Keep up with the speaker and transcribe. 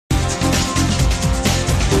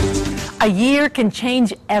A year can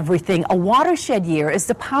change everything. A watershed year is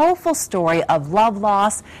the powerful story of love,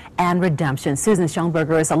 loss, and redemption. Susan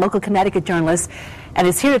Schoenberger is a local Connecticut journalist and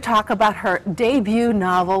is here to talk about her debut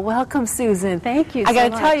novel. Welcome, Susan. Thank you so much. I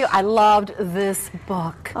got to tell you, I loved this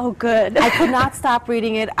book. Oh, good. I could not stop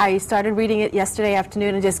reading it. I started reading it yesterday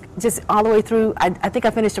afternoon and just all the way through. I think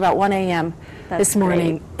I finished about 1 a.m. this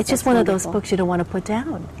morning. Great. It's just one of those books you don't want to put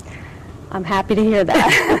down. I'm happy to hear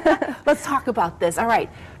that. Let's talk about this. All right.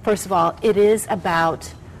 First of all, it is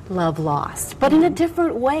about love lost, but in a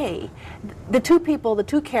different way. The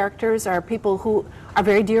two characters are people who are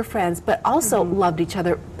very dear friends, but also loved each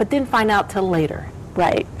other, but didn't find out till later.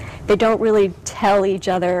 Right. They don't really tell each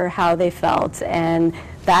other how they felt, and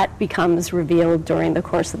that becomes revealed during the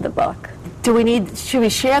course of the book. Should we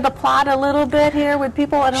share the plot a little bit here with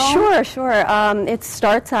people at home? Sure. It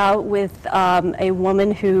starts out with a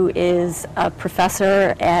woman who is a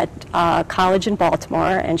professor at college in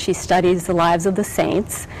Baltimore, and she studies the lives of the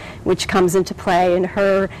saints, which comes into play in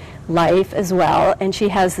her life as well. And she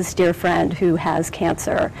has this dear friend who has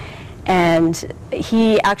cancer. And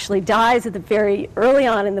he actually dies at the very early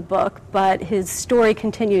on in the book, but his story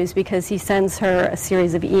continues because he sends her a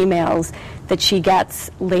series of emails that she gets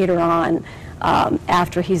later on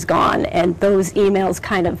after he's gone. And those emails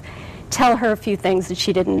kind of tell her a few things that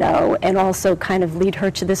she didn't know, and also kind of lead her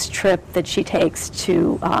to this trip that she takes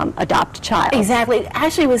to adopt a child. Exactly.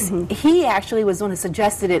 He actually was the one who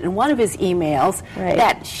suggested it in one of his emails,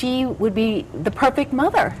 that she would be the perfect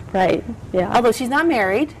mother. Right, yeah. Although she's not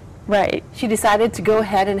married. Right. She decided to go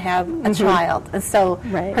ahead and have a child. And so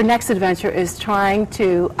her next adventure is trying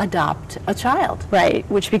to adopt a child. Right,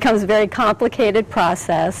 which becomes a very complicated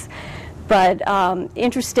process, but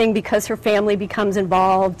interesting because her family becomes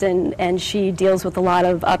involved, and she deals with a lot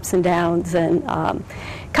of ups and downs, and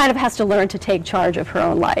kind of has to learn to take charge of her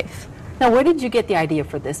own life. Now, where did you get the idea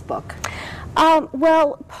for this book?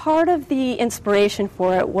 Well, part of the inspiration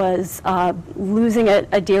for it was losing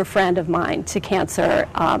a dear friend of mine to cancer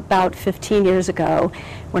about 15 years ago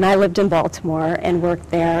when I lived in Baltimore and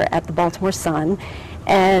worked there at the Baltimore Sun.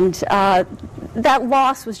 And that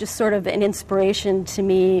loss was just sort of an inspiration to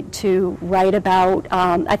me to write about.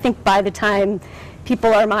 I think by the time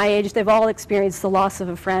people are my age, they've all experienced the loss of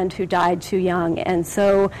a friend who died too young. And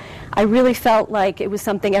so I really felt like it was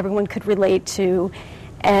something everyone could relate to.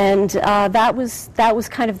 And that was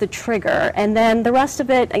kind of the trigger. And then the rest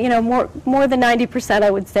of it, more than 90%,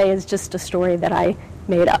 I would say, is just a story that I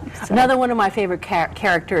made up. So. Another one of my favorite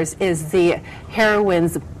characters is the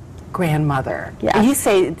heroine's grandmother. Yes. You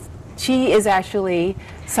say she is actually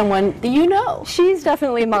someone that you know. She's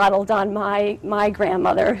definitely modeled on my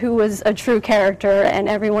grandmother, who was a true character, and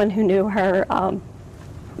everyone who knew her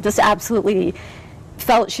just absolutely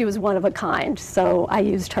felt she was one of a kind, so I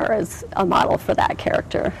used her as a model for that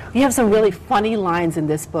character. You have some really funny lines in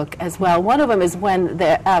this book as well. One of them is when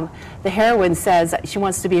the heroine says she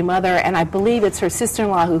wants to be a mother, and I believe it's her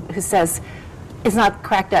sister-in-law who says it's not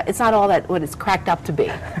cracked up. It's not all that what it's cracked up to be.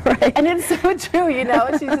 Right. And it's so true,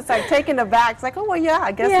 She's just like taken aback. It's like, oh well, yeah,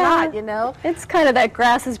 I guess not. It's kind of that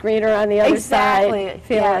grass is greener on the other side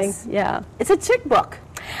feeling. Yes. Yeah. It's a chick book.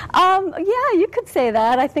 Yeah, you could say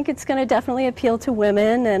that. I think it's going to definitely appeal to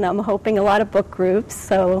women, and I'm hoping a lot of book groups,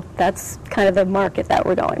 so that's kind of the market that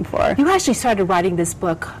we're going for. You actually started writing this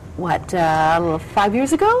book, 5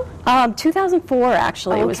 years ago? 2004,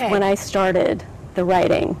 actually, was when I started the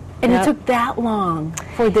writing. And it took that long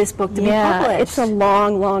for this book to be published. It's a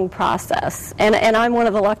long, long process, and I'm one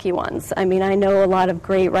of the lucky ones. I mean, I know a lot of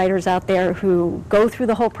great writers out there who go through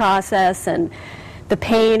the whole process, and the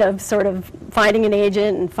pain of sort of finding an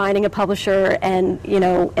agent and finding a publisher and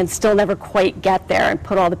still never quite get there and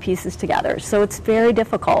put all the pieces together. So it's very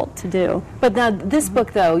difficult to do. But now this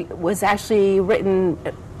book, though, was actually written,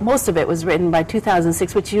 most of it was written by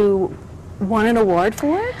 2006, which you won an award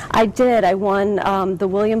for it? I did. I won the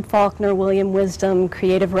William Faulkner William Wisdom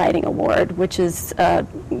Creative Writing Award, which was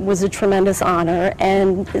a tremendous honor.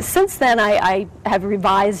 And since then, I have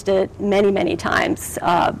revised it many, many times.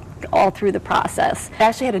 All through the process. It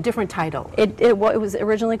actually had a different title. It was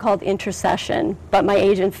originally called Intercession, but my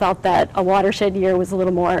agent felt that A Watershed Year was a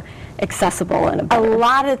little more accessible and a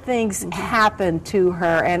lot of things happened to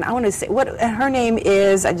her, and I want to say what her name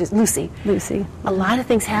is. Lucy. Lucy. A lot of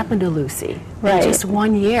things happened to Lucy in just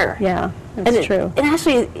 1 year. Yeah, that's true. And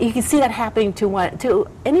actually, you can see that happening to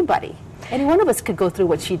anybody. Any one of us could go through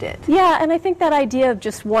what she did. Yeah, and I think that idea of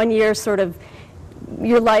just 1 year sort of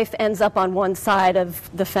your life ends up on one side of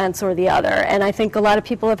the fence or the other. And I think a lot of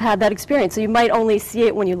people have had that experience. So you might only see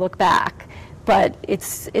it when you look back. but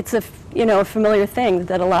it's a a familiar thing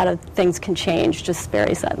that a lot of things can change just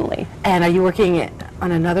very suddenly. And are you working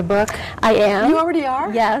on another book? I am. You already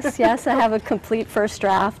are? Yes, yes. I have a complete first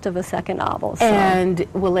draft of a second novel. So. And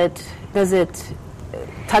does it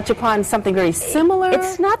touch upon something very similar?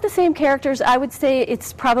 It's not the same characters. I would say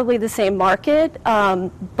it's probably the same market,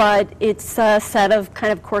 but it's a set of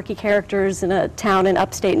kind of quirky characters in a town in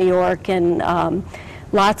upstate New York, and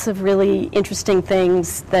lots of really interesting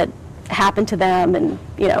things that happen to them, and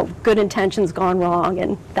good intentions gone wrong,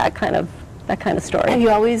 and that kind of story. Have you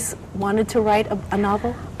always wanted to write a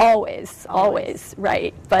novel? Always,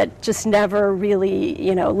 right. But just never really,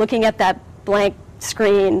 looking at that blank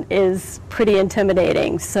screen is pretty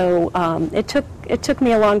intimidating. So it took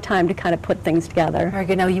me a long time to kind of put things together. Very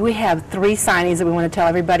good. Now we have 3 signings that we want to tell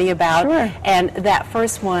everybody about. Sure. And that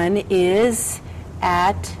first one is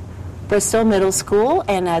at Bristol Middle School,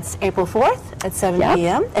 and that's April 4th at 7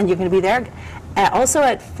 p.m. And you're going to be there. Also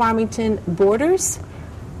at Farmington Borders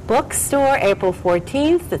Bookstore, April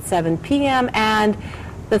 14th at 7 p.m. And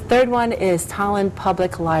the third one is Tolland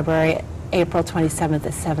Public Library, April 27th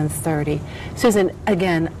at 7:30. Susan,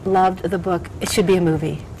 again, loved the book. It should be a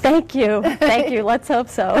movie. Thank you. Thank you. Let's hope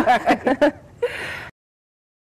so.